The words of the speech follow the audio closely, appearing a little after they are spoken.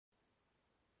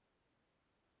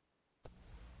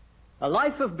A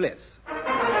Life of Bliss.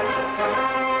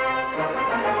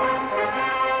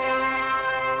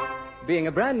 Being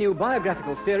a brand new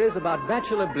biographical series about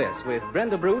bachelor bliss with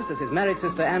Brenda Bruce as his married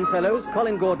sister Anne Fellows,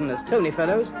 Colin Gordon as Tony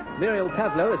Fellows, Muriel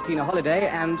Pavlo as Tina Holliday,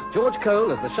 and George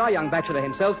Cole as the shy young bachelor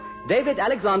himself, David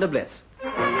Alexander Bliss.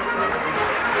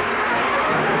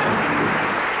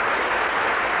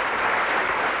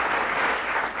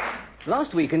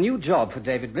 Last week, a new job for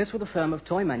David Bliss with a firm of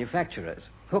toy manufacturers.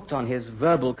 Hooked on his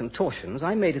verbal contortions,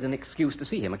 I made it an excuse to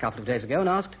see him a couple of days ago and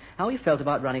asked how he felt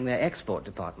about running their export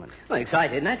department. Well,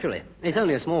 excited, naturally. It's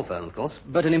only a small firm, of course.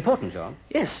 But an important job.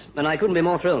 Yes, and I couldn't be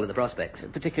more thrilled at the prospects.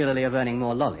 Particularly of earning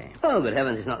more lolly. Oh, good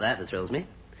heavens, it's not that thrills me.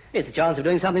 It's the chance of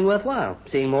doing something worthwhile,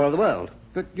 seeing more of the world.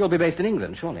 But you'll be based in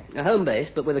England, surely? A home base,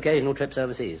 but with occasional trips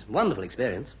overseas. Wonderful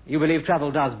experience. You believe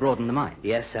travel does broaden the mind?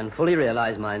 Yes, and fully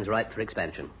realise mine's ripe for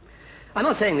expansion. I'm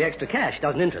not saying the extra cash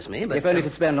doesn't interest me, but... If only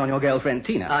to spend on your girlfriend,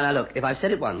 Tina. Now, look, if I've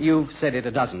said it once... You've said it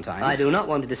a dozen times. I do not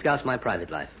want to discuss my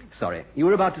private life. Sorry. You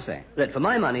were about to say? That for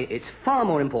my money, it's far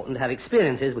more important to have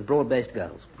experiences with broad-based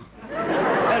girls.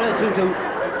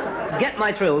 To get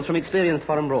my thrills from experienced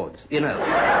foreign broads, you know.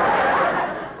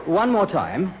 One more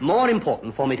time. More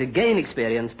important for me to gain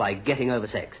experience by getting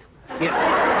oversexed.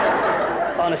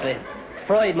 Honestly,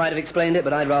 Freud might have explained it,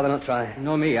 but I'd rather not try.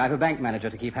 Nor me. I have a bank manager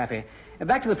to keep happy.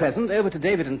 Back to the present, over to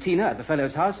David and Tina at the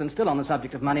Fellows' house, and still on the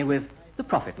subject of money with the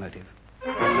profit motive.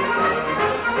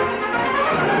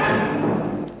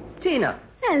 Tina.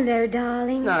 Hello,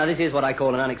 darling. Now, this is what I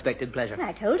call an unexpected pleasure.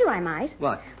 I told you I might.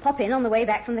 What? Pop in on the way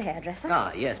back from the hairdresser.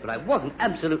 Ah, yes, but I wasn't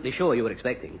absolutely sure you were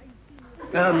expecting.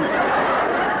 Pardon?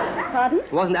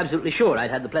 Wasn't absolutely sure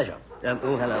I'd had the pleasure.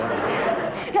 Oh, hello.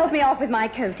 Help me off with my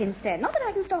coat instead. Not that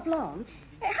I can stop long.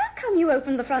 How come you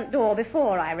opened the front door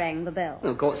before I rang the bell?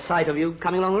 Well, caught sight of you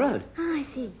coming along the road. Ah, I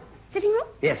see. Sitting room?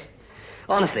 Yes.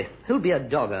 Honestly, who'd be a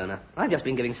dog owner? I've just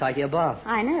been giving Psyche a bath.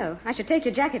 I know. I should take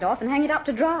your jacket off and hang it up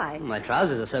to dry. My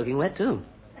trousers are soaking wet, too.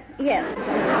 Yes.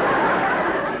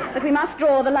 But we must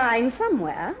draw the line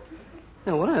somewhere.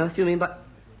 Now, what on earth do you mean by...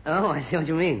 Oh, I see what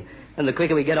you mean. And the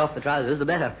quicker we get off the trousers, the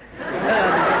better.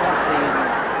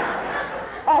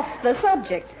 Off the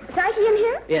subject. Psyche in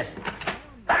here? Yes.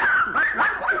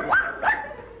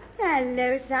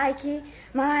 Hello, Psyche.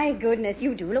 My goodness,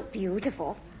 you do look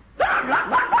beautiful.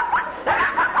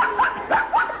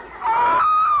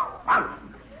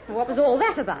 What was all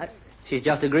that about? She's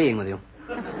just agreeing with you.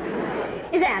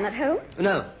 Is Anne at home?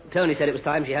 No. Tony said it was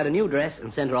time she had a new dress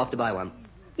and sent her off to buy one.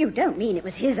 You don't mean it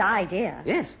was his idea?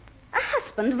 Yes. A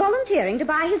husband volunteering to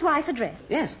buy his wife a dress?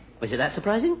 Yes. Was it that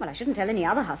surprising? Well, I shouldn't tell any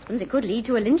other husbands. It could lead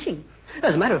to a lynching.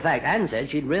 As a matter of fact, Anne said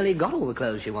she'd really got all the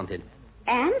clothes she wanted.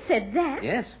 Anne said that?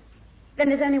 Yes. Then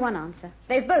there's only one answer.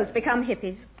 They've both become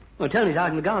hippies. Well, Tony's out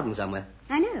in the garden somewhere.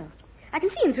 I know. I can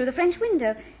see him through the French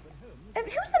window. Who's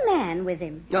the man with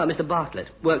him? Oh, Mr. Bartlett.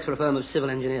 Works for a firm of civil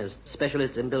engineers.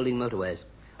 Specialists in building motorways.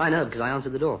 I know, because I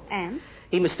answered the door. And?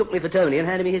 He mistook me for Tony and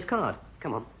handed me his card.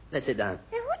 Come on, let's sit down.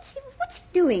 Now, what's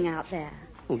he doing out there?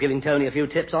 Well, giving Tony a few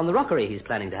tips on the rockery he's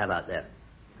planning to have out there.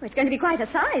 Well, it's going to be quite a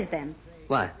size, then.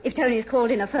 Why? If Tony's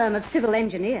called in a firm of civil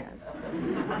engineers.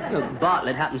 Well,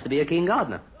 Bartlett happens to be a keen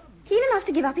gardener. Keen enough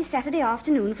to give up his Saturday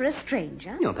afternoon for a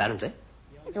stranger? No, apparently.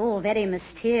 It's all very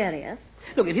mysterious.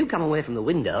 Look, if you come away from the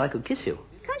window, I could kiss you.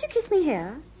 Can't you kiss me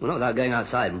here? Well, not without going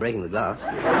outside and breaking the glass.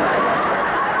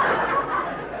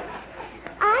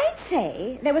 I'd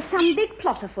say there was some big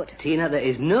plot afoot. Tina, there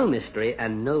is no mystery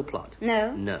and no plot.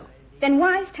 No? No. Then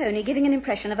why's Tony giving an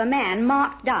impression of a man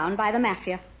marked down by the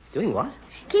mafia? Doing what?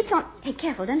 Keeps on... Hey,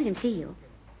 careful, don't let him see you.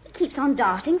 He keeps on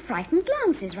darting frightened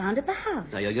glances round at the house.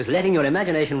 No, you're just letting your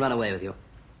imagination run away with you.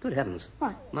 Good heavens.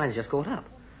 What? Mine's just caught up.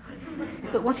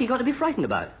 But what's he got to be frightened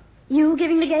about? You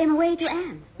giving the game away to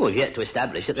Anne. Well, yet to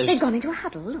establish that there's... They've gone into a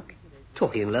huddle, look.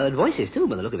 Talking in lowered voices, too,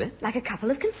 by the look of it. Like a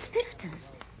couple of conspirators.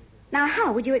 Now,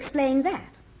 how would you explain that?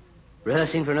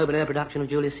 Rehearsing for an open-air production of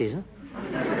Julius Caesar?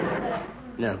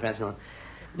 No, perhaps not.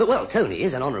 But, well, Tony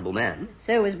is an honourable man.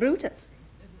 So is Brutus.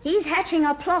 He's hatching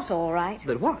a plot, all right.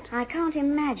 But what? I can't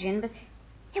imagine, but...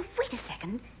 Hey, wait a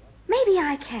second. Maybe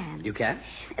I can. You can?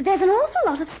 There's an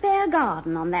awful lot of spare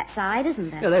garden on that side,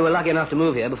 isn't there? Yeah, they were lucky enough to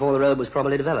move here before the road was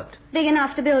properly developed. Big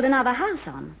enough to build another house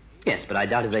on. Yes, but I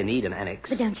doubt if they need an annex.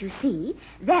 But don't you see?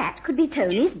 That could be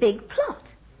Tony's big plot.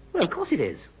 Well, of course it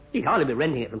is. He'd hardly be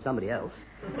renting it from somebody else.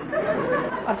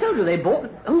 I told you they bought...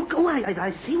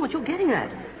 I see what you're getting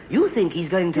at. You think he's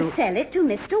going to... To sell it to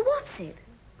Mr. Whatsit.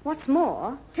 What's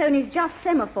more, Tony's just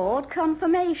semaphored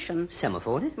confirmation.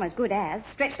 Semaphored it? Well, as good as.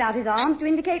 Stretched out his arms to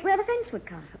indicate where the fence would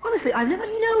come. Honestly, I've never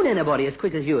known anybody as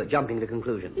quick as you at jumping to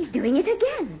conclusions. He's doing it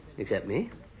again. Except me.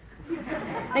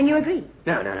 Then you agree?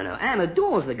 No. Anne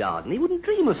adores the garden. He wouldn't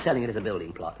dream of selling it as a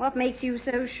building plot. What makes you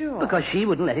so sure? Because she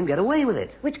wouldn't let him get away with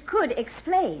it. Which could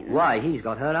explain... Why he's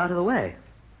got her out of the way.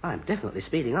 I'm definitely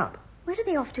speeding up. Where are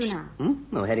they off to now?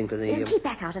 Oh, heading for the... Keep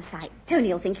back out of sight.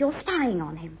 Tony'll think you're spying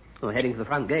on him. Oh, heading for the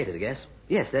front gate, I guess.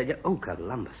 Yes, they're... Oh,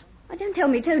 Columbus. Oh, don't tell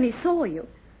me Tony saw you.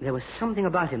 There was something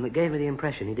about him that gave me the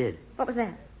impression he did. What was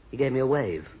that? He gave me a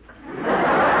wave.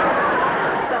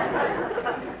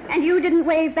 And you didn't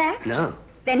wave back? No.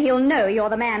 Then he'll know you're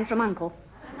the man from Uncle.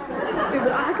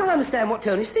 But I can't understand what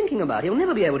Tony's thinking about. He'll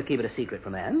never be able to keep it a secret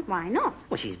from Anne. Why not?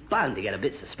 Well, she's bound to get a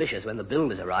bit suspicious when the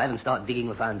builders arrive and start digging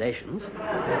the foundations.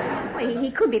 Well,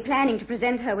 he could be planning to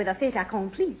present her with a fait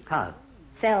accompli. How?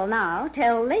 Sell now,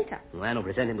 tell later. Well, Anne will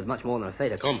present him with much more than a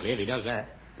fait accompli if he does that.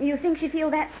 You think she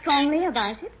feel that strongly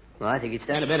about it? Well, I think he'd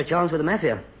stand a better chance with the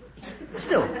mafia.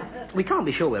 Still, we can't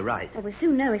be sure we're right. Well, we'll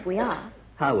soon know if we are.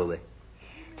 How will we?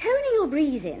 Tony will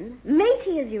breeze in,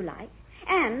 matey as you like,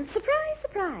 and, surprise,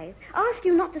 surprise, ask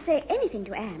you not to say anything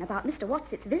to Anne about Mr.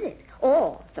 Watsit's visit.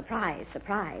 Or, surprise,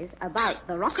 surprise, about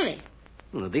the rockery.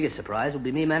 Well, the biggest surprise will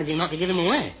be me managing not to give him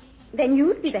away. Then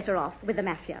you'd be better off with the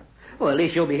mafia. Well, at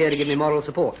least you'll be here to give me moral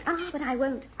support. Ah, but I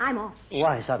won't. I'm off.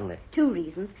 Why, suddenly? 2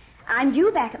 reasons. I'm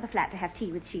due back at the flat to have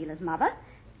tea with Sheila's mother.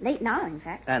 Late now, in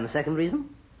fact. And the second reason?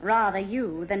 Rather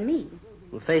you than me.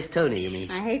 Well, face Tony, you mean?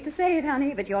 I hate to say it,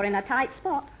 honey, but you're in a tight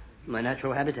spot. My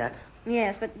natural habitat.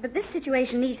 Yes, but this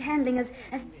situation needs handling as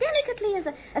delicately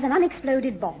as an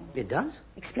unexploded bomb. It does?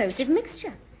 Explosive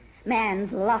mixture.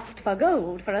 Man's lust for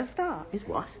gold, for a start. Is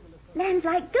what? Land's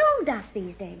like gold dust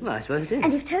these days. Well, I suppose it is.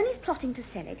 And if Tony's plotting to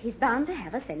sell it, he's bound to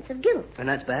have a sense of guilt. And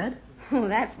that's bad? Oh,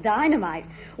 that's dynamite.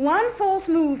 One false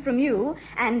move from you,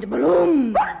 and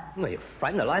bloom! Well, you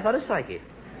frighten the life out of Psyche.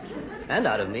 And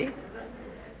out of me.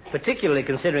 Particularly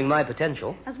considering my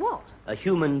potential. As what? A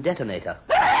human detonator.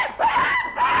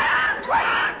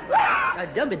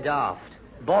 Don't be daft.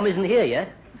 Bomb isn't here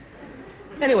yet.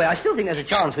 Anyway, I still think there's a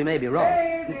chance we may be wrong.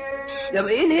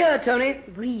 In here, Tony.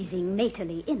 Breezing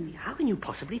natally in. How can you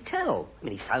possibly tell? I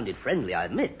mean, he sounded friendly, I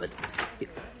admit, but...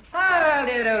 Oh,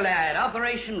 dear lad.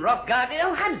 Operation Rock Garden.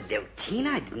 Oh, hello, Tina.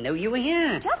 I didn't know you were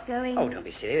here. Just going. Oh, don't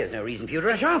be silly. There's no reason for you to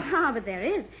rush off. Ah, but there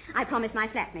is. I promised my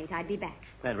flatmate I'd be back.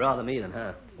 And rather me than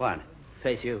her. What?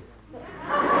 Face you.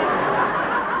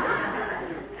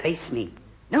 Face me.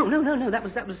 No. That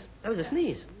was a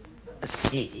sneeze. A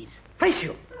sneeze. Face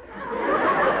you.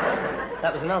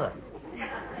 That was another.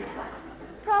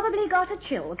 Probably got a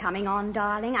chill coming on,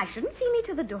 darling. I shouldn't see me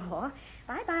to the door.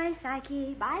 Bye-bye,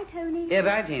 Psyche. Bye, Tony. Yeah,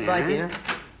 bye, Tina. Bye, Tina.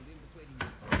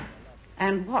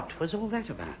 And what was all that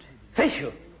about? Face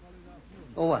you.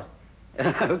 Or what?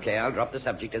 Okay, I'll drop the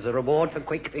subject as a reward for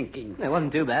quick thinking. It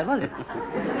wasn't too bad, was it?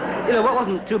 You know, what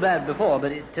wasn't too bad before,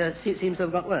 but it seems to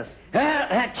have got worse.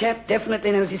 That chap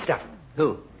definitely knows his stuff.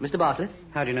 Who? Mr. Bartlett?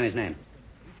 How do you know his name?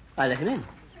 I let him in.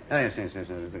 Oh, yes,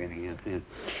 beginning, yes.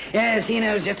 Yes, he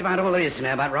knows just about all there is to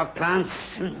know about rock plants.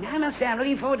 I must say, I'm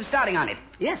looking forward to starting on it.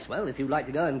 Yes, well, if you'd like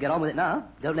to go and get on with it now,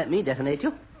 don't let me detonate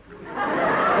you.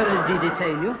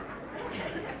 Detain you.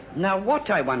 Now, what,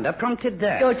 I wonder, prompted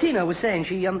that? Oh, Tina was saying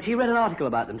she read an article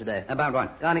about them today. About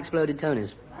what? Unexploded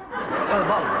Tonys.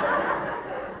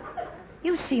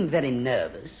 You seem very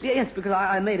nervous. Yes, because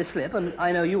I made a slip, and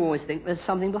I know you always think there's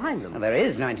something behind them. Well, there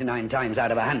is 99 times out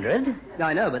of 100.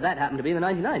 I know, but that happened to be the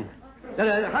 99. No,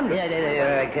 100.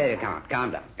 Yeah, okay,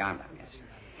 calm down, yes.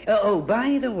 Oh,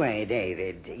 by the way,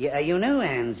 David, you know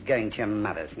Anne's going to your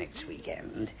mother's next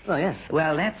weekend. Oh, yes.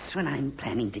 Well, that's when I'm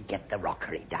planning to get the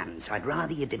rockery done, so I'd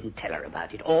rather you didn't tell her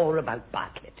about it, or about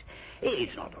Bartlett.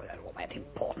 It's not all that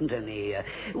important, only,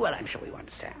 well, I'm sure you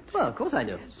understand. Well, of course I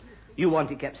do. You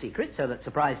want it kept secret, so that,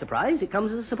 surprise, surprise, it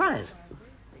comes as a surprise.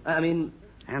 I mean...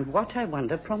 And what, I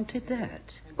wonder, prompted that?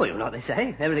 Well, you know what they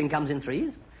say. Everything comes in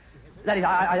threes. That is,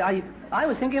 I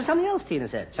was thinking of something else Tina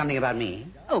said. Something about me?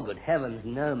 Oh, good heavens,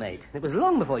 no, mate. It was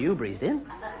long before you breezed in.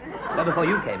 Well, before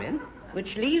you came in.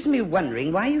 Which leaves me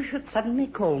wondering why you should suddenly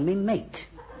call me mate.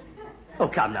 Oh,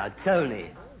 come now,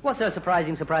 Tony. What's so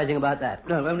surprising about that?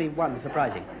 No, only one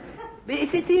surprising.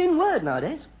 It's the in word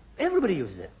nowadays. Everybody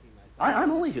uses it.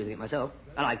 I'm always using it myself.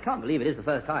 And I can't believe it is the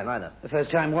first time, either. The first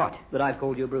time what? That I've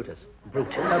called you Brutus.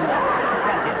 Brutus?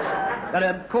 Yes. That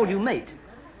I've called you mate.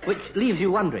 Which leaves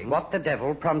you wondering... What the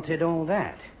devil prompted all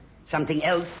that? Something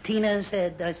else Tina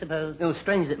said, I suppose? No,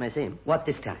 strange as it may seem. What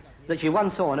this time? That she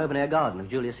once saw an open-air garden of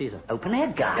Julius Caesar.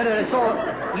 Open-air garden? No,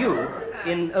 saw you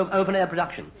in open-air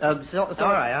production. All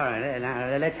right.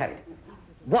 Now, let's have it.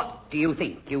 What do you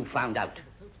think you found out?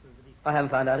 I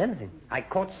haven't found out anything. I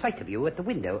caught sight of you at the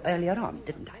window earlier on,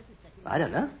 didn't I? I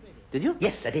don't know. Did you?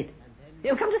 Yes, I did.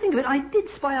 Come to think of it, I did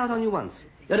spy out on you once.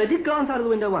 But I did glance out of the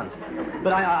window once.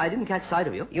 But I didn't catch sight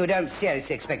of you. You don't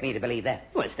seriously expect me to believe that?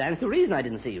 Well, it stands to reason I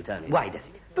didn't see you, Tony. Why does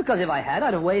it? Because if I had,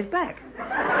 I'd have waved back.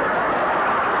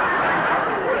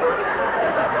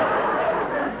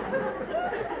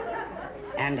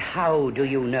 And how do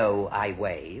you know I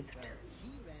waved?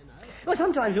 Well,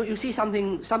 sometimes you see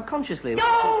something subconsciously.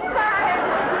 No,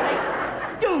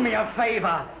 do me a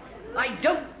favor. I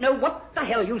don't know what the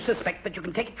hell you suspect, but you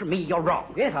can take it from me you're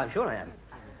wrong. Yes, I'm sure I am.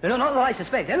 No, not that I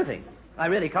suspect anything. I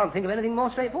really can't think of anything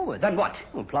more straightforward. Then what?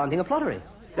 Well, planting a plottery.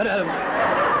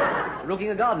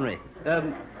 Rooking a gardenery.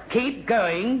 Keep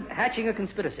going. Hatching a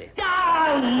conspiracy.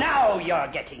 Oh, now you're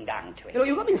getting down to it.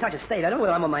 You've got me in such a state, I don't know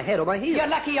whether I'm on my head or my heels. You're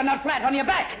lucky you're not flat on your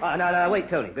back. No, wait,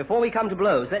 Tony. Before we come to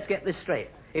blows, let's get this straight.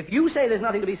 If you say there's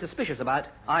nothing to be suspicious about,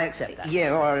 I accept that.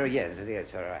 Yes, all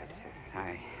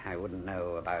right. I wouldn't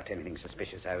know about anything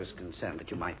suspicious. I was concerned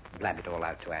that you might blab it all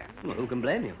out to Anne. Well, who can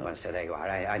blame you? Well, so there you are.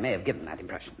 I may have given that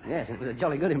impression. Yes, it was a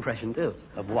jolly good impression, too.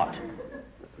 Of what?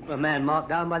 A man marked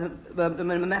down by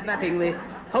mapping the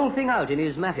whole thing out in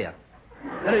his mafia.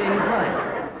 In his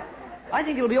mind. I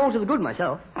think it'll be all to the good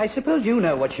myself. I suppose you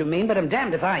know what you mean, but I'm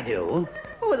damned if I do.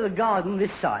 Well, with a garden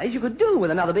this size, you could do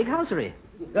with another big housery.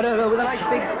 With a nice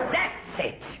big... That's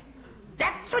it.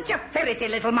 That's what your ferrety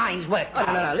little minds work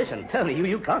on. No, listen, Tony,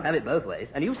 you can't have it both ways.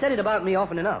 And you've said it about me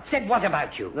often enough. Said what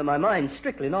about you? That my mind's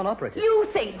strictly non-operative. You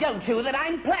think, don't you, that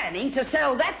I'm planning to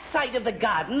sell that side of the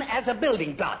garden as a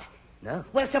building plot? No.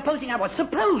 Well, supposing I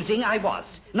was.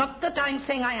 Not that I'm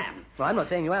saying I am. Well, I'm not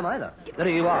saying you am either. There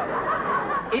you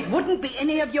are. It wouldn't be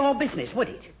any of your business, would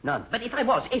it? None. But if I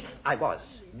was,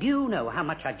 do you know how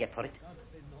much I'd get for it?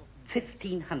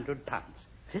 £1,500.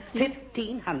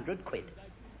 1,500 quid.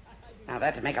 Now,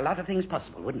 that'd make a lot of things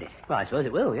possible, wouldn't it? Well, I suppose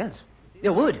it will, yes. Yeah,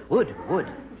 would.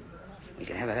 We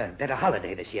could have a better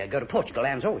holiday this year. Go to Portugal.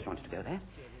 Anne's always wanted to go there.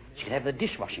 She could have the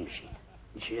dishwashing machine.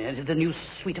 She had the new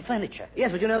suite of furniture.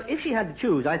 Yes, but you know, if she had to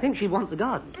choose, I think she'd want the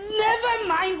garden. Never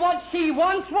mind what she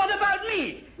wants. What about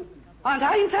me? Aren't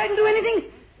I entitled to anything?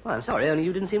 Well, I'm sorry, only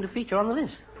you didn't seem to feature on the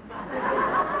list.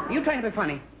 Are you trying to be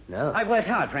funny? No. I've worked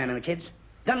hard for Anne and the kids.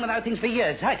 Done without things for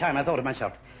years. High time I thought of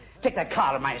myself. Take that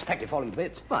car of mine, it's practically falling to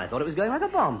bits. Well, I thought it was going like a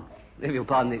bomb, if you'll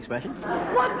pardon the expression.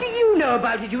 What do you know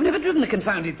about it? You've never driven the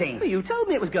confounded thing. Well, you told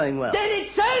me it was going well. Then it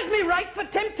serves me right for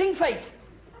tempting fate.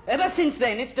 Ever since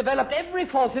then, it's developed every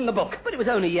fault in the book. But it was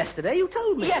only yesterday you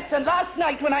told me. Yes, and last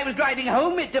night when I was driving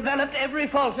home, it developed every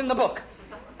fault in the book.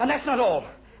 And that's not all.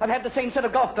 I've had the same set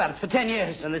of golf clubs for 10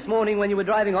 years. And this morning when you were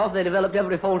driving off, they developed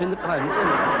every fault in the...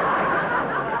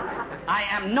 I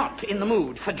am not in the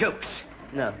mood for jokes.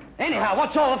 No. Anyhow,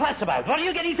 what's all the fuss about? What are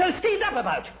you getting so steamed up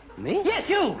about? Me? Yes,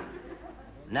 you.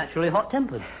 Naturally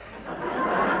hot-tempered.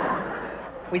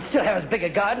 We'd still have as big a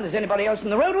garden as anybody else in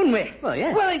the road, wouldn't we? Well,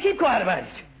 yes. Well, then keep quiet about it.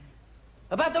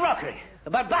 About the rockery.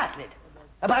 About Bartlett.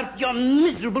 About your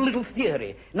miserable little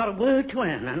theory. Not a word to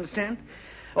Anne, understand?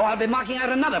 Or I'll be marking out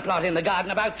another plot in the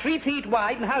garden about 3 feet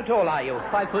wide, and how tall are you?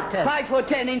 5'10".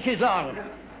 5'10" long.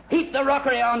 Heap the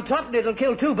rockery on top, and it'll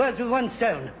kill 2 birds with 1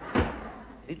 stone.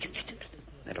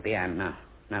 That'll be Anne now.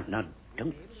 Now,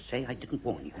 don't say I didn't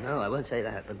warn you. No, I won't say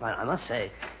that, but I must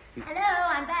say... Hello,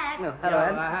 I'm back. No, hello,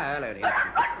 Anne. Hello, dear.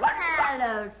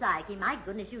 Hello, Psyche. My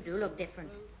goodness, you do look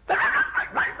different.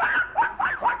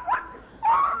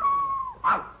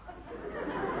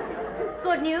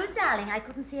 Good news, darling. I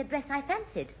couldn't see a dress I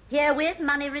fancied. Herewith,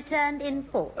 money returned in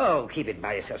full. Oh, keep it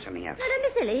by yourself, something else. No, don't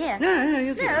be silly. Here. No,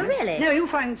 you keep No, it. really. No, you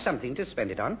find something to spend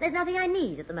it on. There's nothing I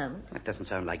need at the moment. That doesn't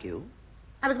sound like you.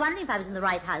 I was wondering if I was in the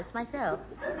right house myself.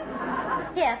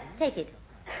 Here, take it.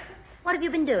 What have you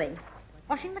been doing?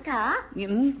 Washing the car? No,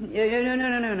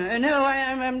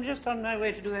 I'm just on my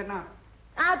way to do that now.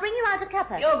 I'll bring you out a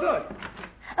cuppa. You're good.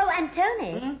 Oh, and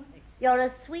Tony, you're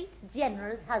a sweet,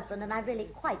 generous husband, and I'm really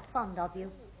quite fond of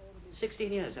you.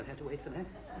 16 years I've had to wait for that.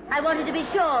 I wanted to be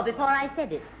sure before I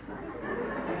said it.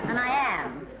 And I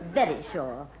am very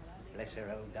sure. Bless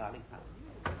her old darling.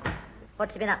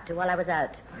 What's she been up to while I was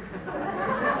out?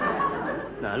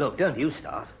 Now, look, don't you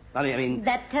start. I mean...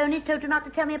 That Tony's told you not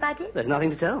to tell me about it? There's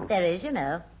nothing to tell. There is, you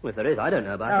know. Well, if there is, I don't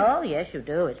know about it. Oh, yes, you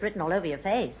do. It's written all over your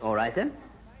face. All right, then.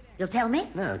 You'll tell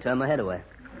me? No, turn my head away.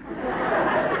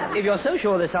 If you're so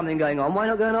sure there's something going on, why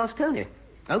not go and ask Tony?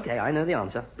 Okay, I know the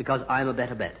answer, because I'm a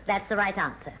better bet. That's the right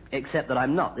answer. Except that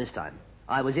I'm not this time.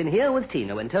 I was in here with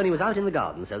Tina when Tony was out in the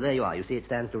garden, so there you are. You see, it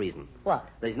stands to reason. What?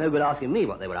 There's no good asking me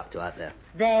what they were up to out there.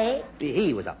 They?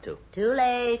 He was up to. Too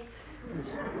late.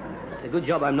 It's a good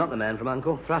job I'm not the man from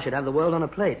Uncle. Thrush would have the world on a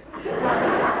plate.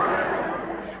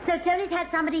 So Tony's had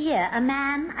somebody here. A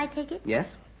man, I take it? Yes?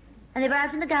 And they were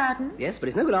out in the garden? Yes, but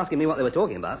it's no good asking me what they were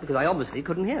talking about, because I obviously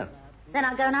couldn't hear. Then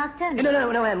I'll go and ask Tony.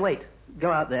 No, Anne, wait.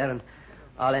 go out there and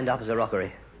I'll end up as a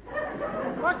rockery.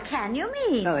 What can you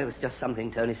mean? No, it was just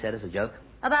something Tony said as a joke.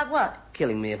 About what?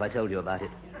 Killing me if I told you about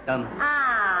it.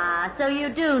 So you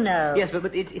do know. Yes,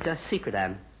 but it's a secret,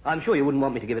 Anne. I'm sure you wouldn't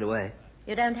want me to give it away.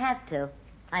 You don't have to.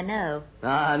 I know.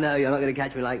 No, you're not going to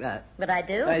catch me like that. But I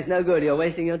do. It's no good. You're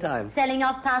wasting your time. Selling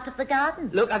off part of the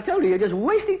garden. Look, I've told you, you're just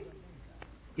wasting...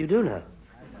 You do know.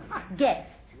 Guessed.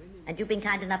 And you've been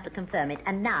kind enough to confirm it.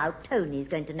 And now Tony's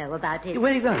going to know about it.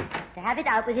 Where are you going? To have it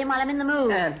out with him while I'm in the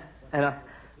mood. Anne,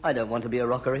 I don't want to be a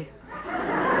rockery.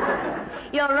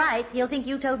 You're right. He'll think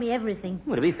you told me everything.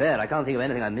 Well, to be fair, I can't think of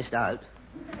anything I missed out.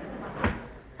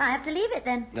 I have to leave it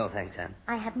then. No, thanks, Anne.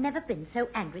 I have never been so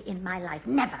angry in my life.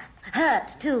 Never. Hurt,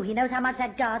 too. He knows how much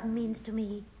that garden means to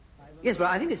me. Yes, but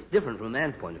I think it's different from a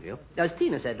man's point of view. As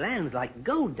Tina said, land's like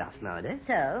gold dust nowadays.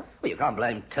 So? Well, you can't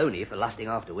blame Tony for lusting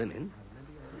after women.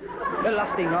 They're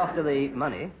lusting after the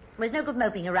money. Well, there's no good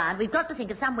moping around. We've got to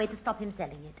think of some way to stop him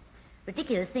selling it.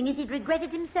 Ridiculous thing is he'd regret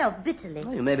it himself bitterly.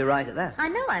 Well, you may be right at that. I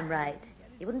know I'm right.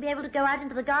 He wouldn't be able to go out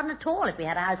into the garden at all if we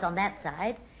had a house on that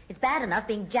side. It's bad enough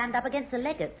being jammed up against the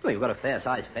Leggetts. Well, you've got a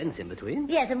fair-sized fence in between.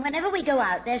 Yes, and whenever we go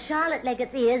out, there's Charlotte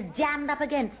Leggett's ears jammed up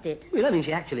against it. Well, you don't mean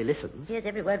she actually listens? She hears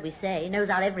every word we say, knows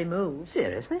our every move.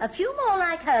 Seriously? A few more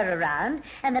like her around,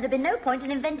 and there'd have been no point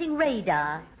in inventing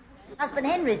radar. Husband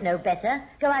Henry's no better.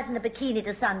 Go out in a bikini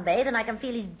to sunbathe, and I can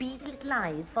feel his beady little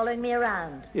eyes following me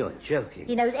around. You're joking.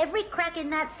 He knows every crack in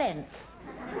that fence.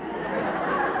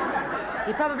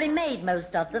 He probably made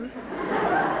most of them.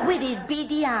 With his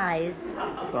beady eyes.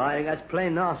 Well, I think that's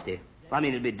plain nasty. I mean,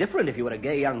 it'd be different if you were a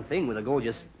gay young thing with a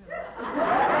gorgeous...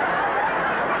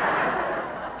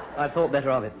 I've thought better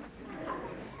of it.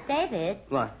 David?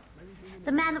 What?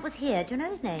 The man that was here, do you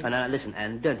know his name? Now, listen,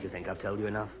 Anne, don't you think I've told you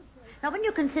enough? Now, when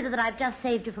you consider that I've just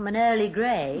saved you from an early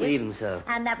grave... Well, even so.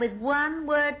 And that with one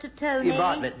word to Tony...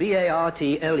 Bartlett.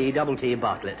 B-A-R-T-L-E-T-T,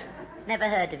 Bartlett. Never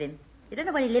heard of him. You don't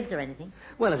know where he lives or anything?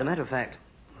 Well, as a matter of fact,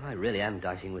 I really am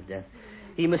dicing with death.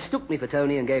 He mistook me for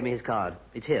Tony and gave me his card.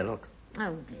 It's here, look.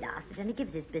 Oh, blast it. And he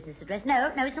gives his business address.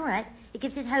 No, it's all right. He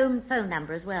gives his home phone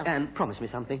number as well. Anne, promise me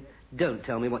something. Don't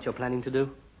tell me what you're planning to do.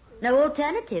 No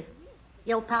alternative.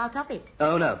 You're part of it.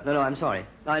 Oh, no, I'm sorry.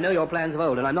 I know your plans of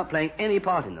old, and I'm not playing any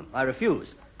part in them. I refuse.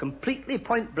 Completely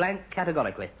point-blank,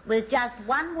 categorically. With just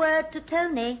one word to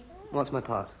Tony. What's my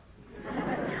part?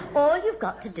 All you've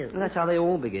got to do... Well, that's how they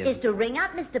all begin. ...is to ring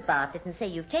up Mr. Bartlett and say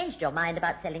you've changed your mind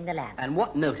about selling the land. And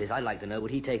what notice, I'd like to know, would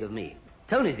he take of me?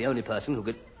 Tony's the only person who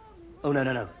could... Oh, no,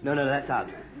 that's out.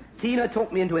 Tina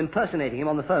talked me into impersonating him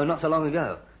on the phone not so long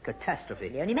ago. Catastrophe.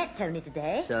 We only met Tony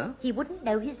today. So? He wouldn't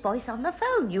know his voice on the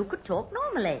phone. You could talk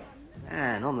normally.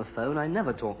 Anne, on the phone, I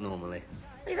never talk normally.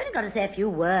 Well, you've only got to say a few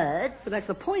words. But that's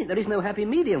the point. There is no happy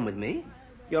medium with me.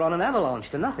 You're on an avalanche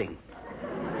to nothing.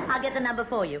 I'll get the number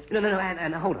for you. No,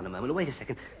 Anne, hold on a moment. Wait a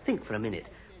second. Think for a minute.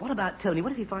 What about Tony?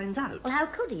 What if he finds out? Well, how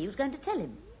could he? He was going to tell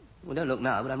him. Well, don't look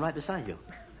now, but I'm right beside you.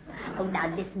 Oh, now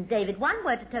listen, David. One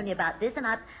word to Tony about this, and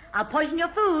I'll poison your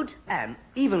food. Anne,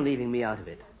 even leaving me out of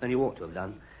it, and you ought to have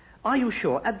done, are you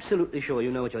sure, absolutely sure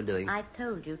you know what you're doing? I've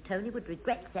told you Tony would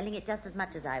regret selling it just as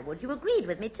much as I would. You agreed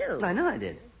with me, too. I know I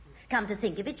did. Come to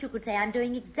think of it, you could say I'm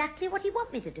doing exactly what he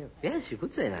wants me to do. Yes, you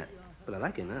could say that. But I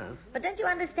like him now. But don't you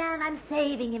understand? I'm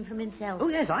saving him from himself. Oh,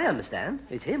 yes, I understand.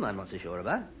 It's him I'm not so sure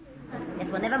about. Yes,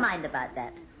 well, never mind about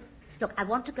that. Look, I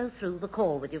want to go through the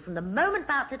call with you from the moment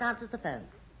Bartlett answers the phone.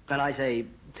 And I say,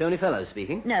 Tony Fellows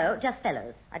speaking? No, just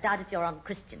Fellows. I doubt if you're on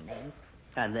Christian names.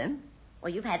 And then?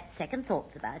 Well, you've had second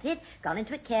thoughts about it, gone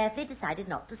into it carefully, decided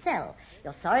not to sell.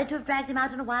 You're sorry to have dragged him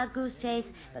out on a wild goose chase,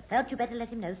 but felt you better let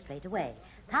him know straight away.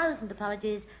 1,000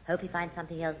 apologies. Hope he finds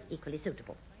something else equally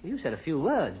suitable. You said a few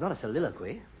words, not a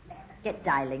soliloquy. Get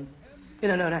dialing.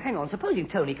 No, hang on. Supposing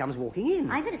Tony comes walking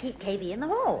in. I'm going to keep KB in the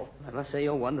hall. I must say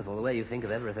you're wonderful, the way you think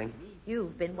of everything.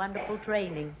 You've been wonderful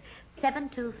training.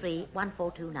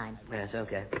 723-1429. Yes,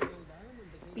 okay.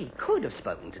 He could have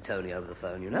spoken to Tony over the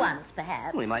phone, you know. Once,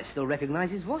 perhaps. Well, he might still recognize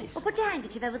his voice. Well, put your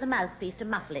handkerchief over the mouthpiece to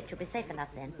muffle it. You'll be safe enough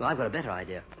then. Well, I've got a better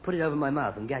idea. Put it over my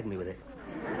mouth and gag me with it.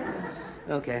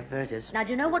 Okay, there it is. Now,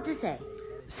 do you know what to say?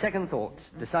 Second thoughts.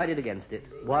 Decided against it.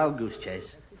 Wild goose chase.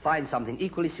 Find something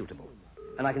equally suitable.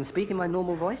 And I can speak in my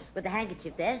normal voice? With the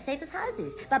handkerchief there, safe as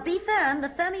houses. But be firm.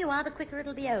 The firmer you are, the quicker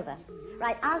it'll be over.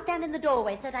 Right, I'll stand in the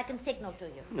doorway so that I can signal to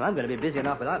you. No, I'm going to be busy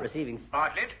enough without receiving...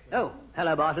 Bartlett? Oh,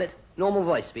 hello, Bartlett. Normal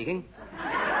voice speaking.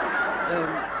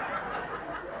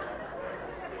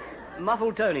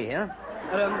 Muffled Tony here.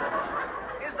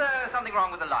 Is there something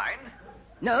wrong with the line?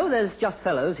 No, there's just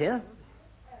Fellows here.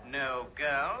 No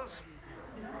girls?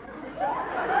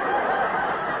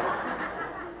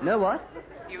 No what?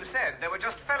 You said there were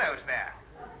just fellows there.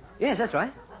 Yes, that's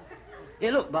right.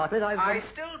 Yeah, look, Bartlett, I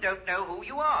still don't know who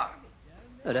you are.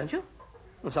 Oh, don't you?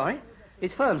 I'm sorry.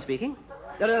 It's Fern speaking.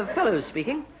 Fellows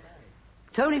speaking.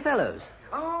 Tony Fellows.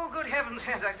 Oh, good heavens,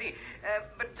 yes, I see.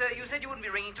 But you said you wouldn't be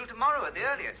ringing till tomorrow at the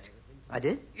earliest. I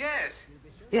did? Yes.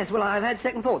 Yes, well, I've had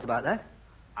second thoughts about that.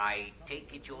 I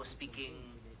take it you're speaking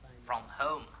from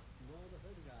home.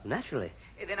 Naturally.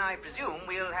 Then I presume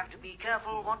we'll have to be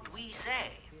careful what we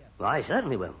say. Well, I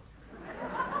certainly will.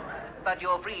 But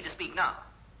you're free to speak now.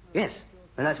 Yes,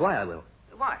 and that's why I will.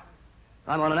 Why?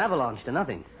 I'm on an avalanche to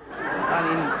nothing.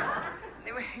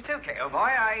 It's okay, old boy.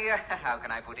 How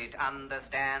can I put it,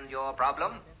 understand your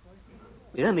problem?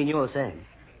 You don't mean you're saying?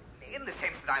 In the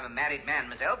sense that I'm a married man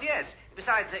myself, yes.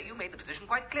 Besides, you made the position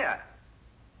quite clear.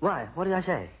 Why? What did I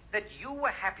say? That you were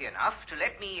happy enough to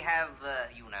let me have,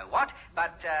 you-know-what,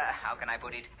 but, how can I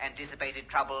put it, anticipated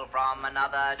trouble from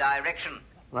another direction.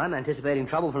 Well, I'm anticipating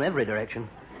trouble from every direction.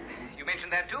 You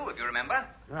mentioned that, too, if you remember.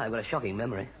 Oh, I've got a shocking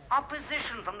memory.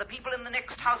 Opposition from the people in the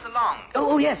next house along.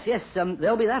 Oh, yes.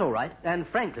 There'll be that all right. And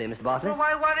frankly, Mr. Bartlett... Well,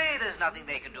 why worry? There's nothing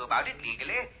they can do about it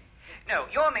legally. No,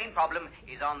 your main problem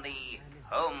is on the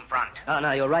home front. Oh,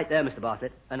 no, you're right there, Mr.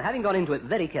 Bartlett. And having gone into it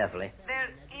very carefully... There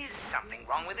is something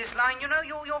wrong with this line, you know.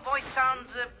 Your voice sounds,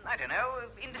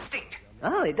 indistinct.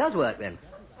 Oh, it does work, then.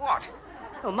 What?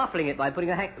 Oh, muffling it by putting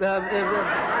a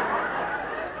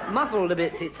muffled a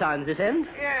bit, it sounds, this end.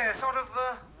 Yeah, sort of,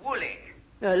 woolly.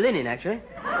 Linen, actually.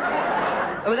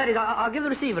 Oh, that is, I'll give the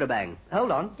receiver a bang.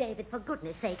 Hold on. David, for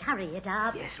goodness sake, hurry it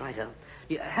up. Yes, righto.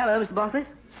 Hello, Mr. Bartlett?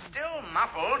 Still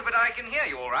muffled, but I can hear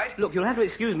you all right. Look, you'll have to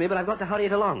excuse me, but I've got to hurry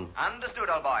it along. Understood,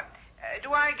 old boy.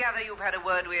 Do I gather you've had a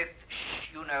word with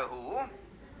you-know-who?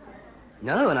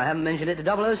 No, and I haven't mentioned it to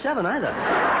 007 either.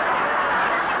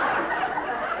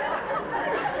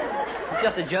 It's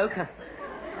just a joke.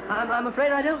 I'm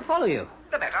afraid I don't follow you.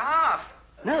 The better half.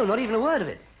 No, not even a word of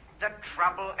it. The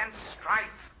trouble and strife.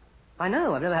 I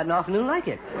know. I've never had an afternoon like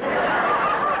it.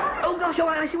 Oh, gosh,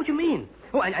 I see what you mean.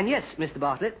 Oh, and yes, Mr.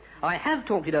 Bartlett, I have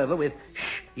talked it over with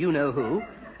you-know-who,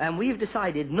 and we've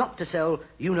decided not to sell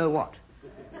you-know-what.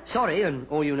 Sorry, and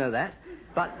all you know that,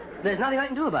 but there's nothing I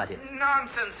can do about it.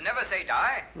 Nonsense. Never say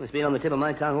die. Well, it's been on the tip of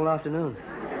my tongue all afternoon.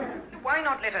 Why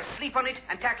not let us sleep on it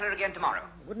and tackle her again tomorrow?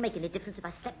 It wouldn't make any difference if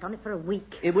I slept on it for a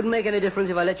week. It wouldn't make any difference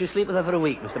if I let you sleep with her for a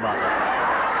week, Mr. Bartlett.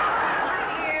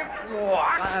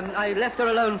 What? I left her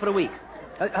alone for a week.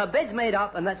 Her bed's made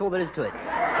up, and that's all there is to it.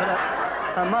 But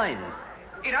her mind...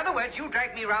 In other words, you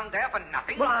dragged me round there for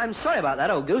nothing? Well, I'm sorry about that,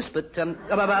 old goose, but...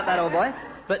 about that, old boy.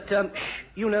 But,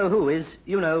 you-know-who is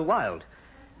you-know-wild.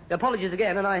 Apologies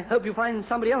again, and I hope you find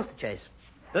somebody else to chase.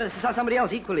 Somebody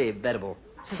else equally bettable.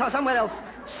 Somewhere else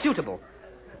suitable.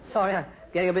 Sorry, I'm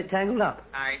getting a bit tangled up.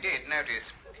 I did notice.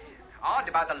 Odd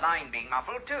about the line being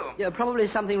muffled, too. Yeah, probably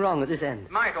something wrong at this end.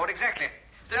 My thought exactly.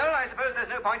 Still, I suppose there's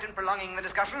no point in prolonging the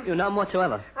discussion. None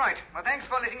whatsoever. Right. Well, thanks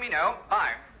for letting me know.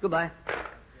 Bye. Goodbye.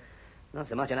 Not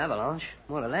so much an avalanche,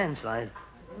 more a landslide.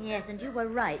 Yes, and you were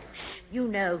right.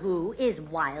 You-know-who is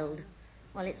wild.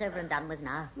 Well, it's over and done with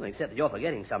now. Well, except that you're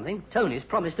forgetting something. Tony's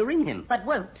promised to ring him. But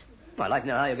won't. Well, I'd like to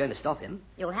know how you're going to stop him.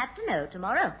 You'll have to know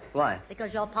tomorrow. Why?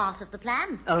 Because you're part of the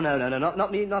plan. Oh, no,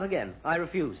 not me, not again. I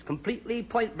refuse. Completely,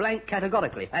 point-blank,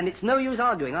 categorically. And it's no use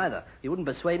arguing, either. You wouldn't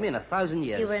persuade me in 1,000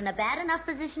 years. You were in a bad enough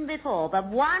position before, but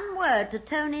one word to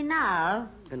Tony now.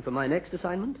 And for my next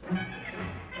assignment?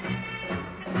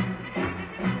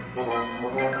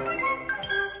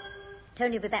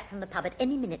 Tony will be back from the pub at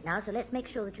any minute now, so let's make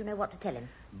sure that you know what to tell him.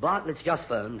 Bartlett's just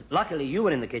phoned. Luckily, you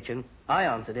were in the kitchen. I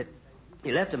answered it.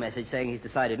 He left a message saying he's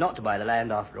decided not to buy the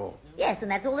land after all. Yes,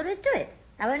 and that's all there is to it.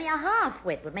 Now, only a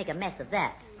half-wit would make a mess of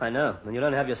that. I know, and you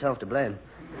don't have yourself to blame.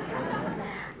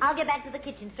 I'll get back to the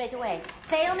kitchen straight away.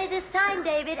 Fail me this time,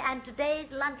 David, and today's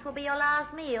lunch will be your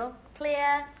last meal.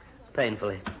 Clear?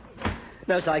 Painfully.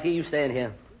 No, Psyche, you stay in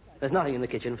here. There's nothing in the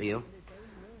kitchen for you.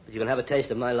 But you can have a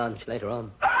taste of my lunch later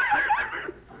on.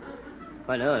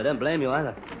 I know, I don't blame you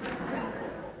either.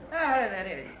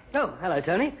 Oh, hello,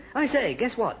 Tony. I say,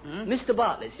 guess what? Mr.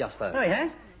 Bartlett's just phoned. Oh, he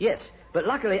has? Yes, but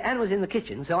luckily Anne was in the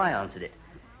kitchen, so I answered it.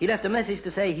 He left a message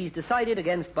to say he's decided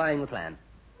against buying the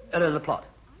the plot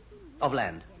of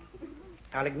land.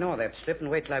 I'll ignore that slip and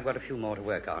wait till I've got a few more to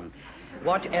work on.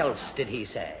 What else did he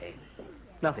say?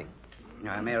 Nothing.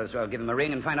 I may as well give him a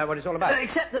ring and find out what it's all about.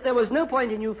 Except that there was no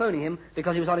point in you phoning him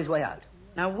because he was on his way out.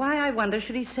 Now, why, I wonder,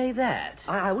 should he say that?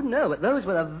 I wouldn't know, but those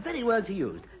were the very words he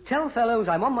used. Tell fellows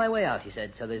I'm on my way out, he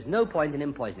said, so there's no point in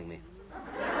him poisoning me.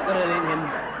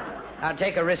 I'll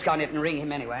take a risk on it and ring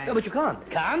him anyway. No, but you can't.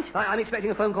 Can't? I'm expecting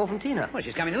a phone call from Tina. Well,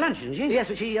 she's coming to lunch, isn't she? Yes,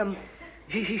 but she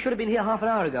should have been here half an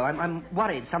hour ago. I'm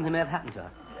worried something may have happened to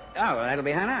her. Oh, well, that'll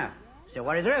be her now. So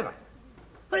worries are over.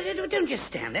 Well, don't just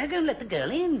stand there. Go and let the girl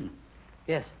in.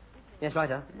 Yes. Yes,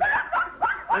 righto.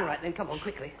 All right, then, come on,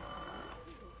 quickly.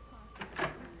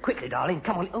 Quickly, darling,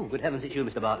 come on. Oh, good heavens, it's you,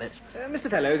 Mr. Bartlett. Mr.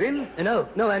 Fellows in?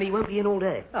 No, and he won't be in all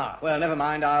day. Ah, well, never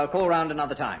mind. I'll call round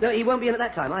another time. No, he won't be in at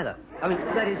that time either. I mean,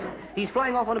 that is, he's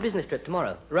flying off on a business trip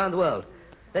tomorrow, around the world.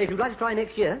 Then if you'd like to try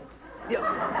next year...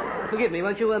 Forgive me,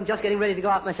 won't you? I'm just getting ready to go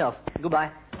out myself.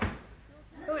 Goodbye.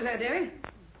 Who was that, David?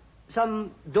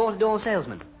 Some door-to-door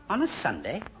salesman. On a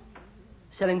Sunday?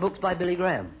 Selling books by Billy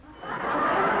Graham.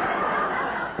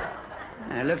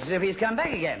 Looks as if he's come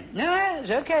back again. No,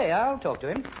 it's okay. I'll talk to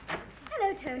him.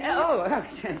 Hello, Tony.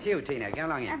 It's you, Tina. Come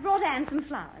along I in. brought Anne some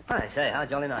flowers. I say, how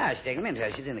jolly nice. I'll take them into her.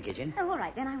 She's in the kitchen. Oh, all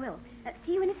right, then I will.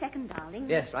 See you in a second, darling.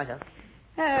 Yes, righto.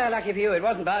 Lucky for you, it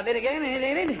wasn't Bartlett again, eh,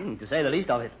 David? To say the least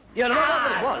of it. You're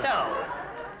Ah,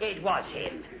 so it was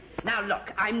him. Now,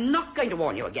 look, I'm not going to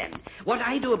warn you again. What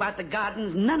I do about the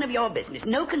garden's none of your business.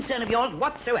 No concern of yours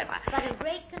whatsoever. But of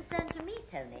great concern to me,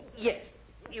 Tony. Yes.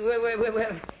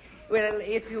 Well,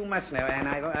 if you must know, Anne,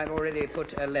 I've already put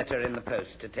a letter in the post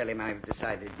to tell him I've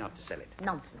decided not to sell it.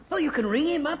 Nonsense. Oh, you can ring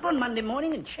him up on Monday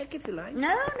morning and check if you like. No,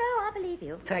 I believe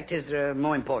you. Fact is, there are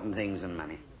more important things than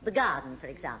money. The garden, for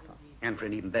example. And for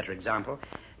an even better example,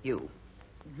 you.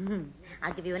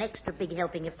 I'll give you an extra big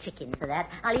helping of chicken for that.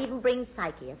 I'll even bring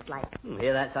Psyche a slice.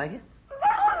 Hear that, Psyche?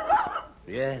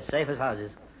 Yes, safe as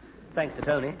houses. Thanks to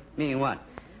Tony. Meaning what?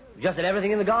 Just that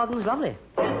everything in the garden's lovely.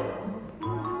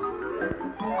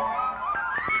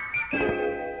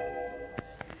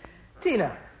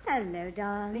 Tina. Hello,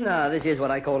 darling. Now, this is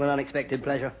what I call an unexpected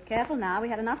pleasure. Careful now. We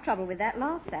had enough trouble with that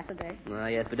last Saturday. Ah,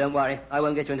 yes, but don't worry. I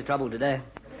won't get you into trouble today.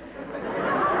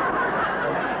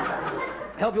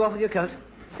 Help you off with your coat.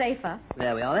 Safer.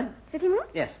 There we are, then. Sitting room?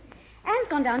 Yes. Anne's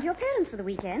gone down to your parents' for the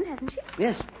weekend, hasn't she?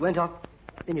 Yes, went off.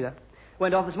 In you go.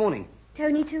 Went off this morning.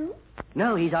 Tony, too?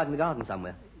 No, he's out in the garden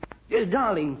somewhere.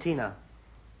 Darling Tina.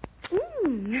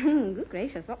 Good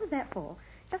gracious, what was that for?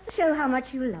 Just to show how much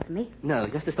you love me. No,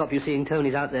 just to stop you seeing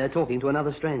Tony's out there talking to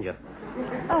another stranger.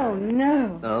 Oh,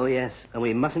 no. Oh, yes. And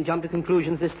we mustn't jump to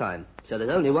conclusions this time. So there's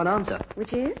only one answer.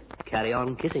 Which is? Carry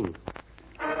on kissing.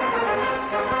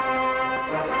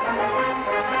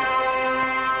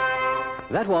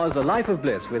 That was The Life of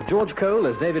Bliss with George Cole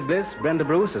as David Bliss, Brenda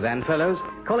Bruce as Anne Fellows,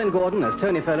 Colin Gordon as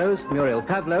Tony Fellows, Muriel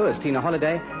Pavlo as Tina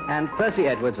Holliday, and Percy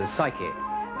Edwards as Psyche.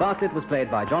 Bartlett was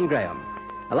played by John Graham.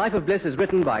 A Life of Bliss is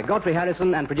written by Godfrey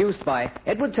Harrison and produced by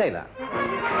Edward Taylor.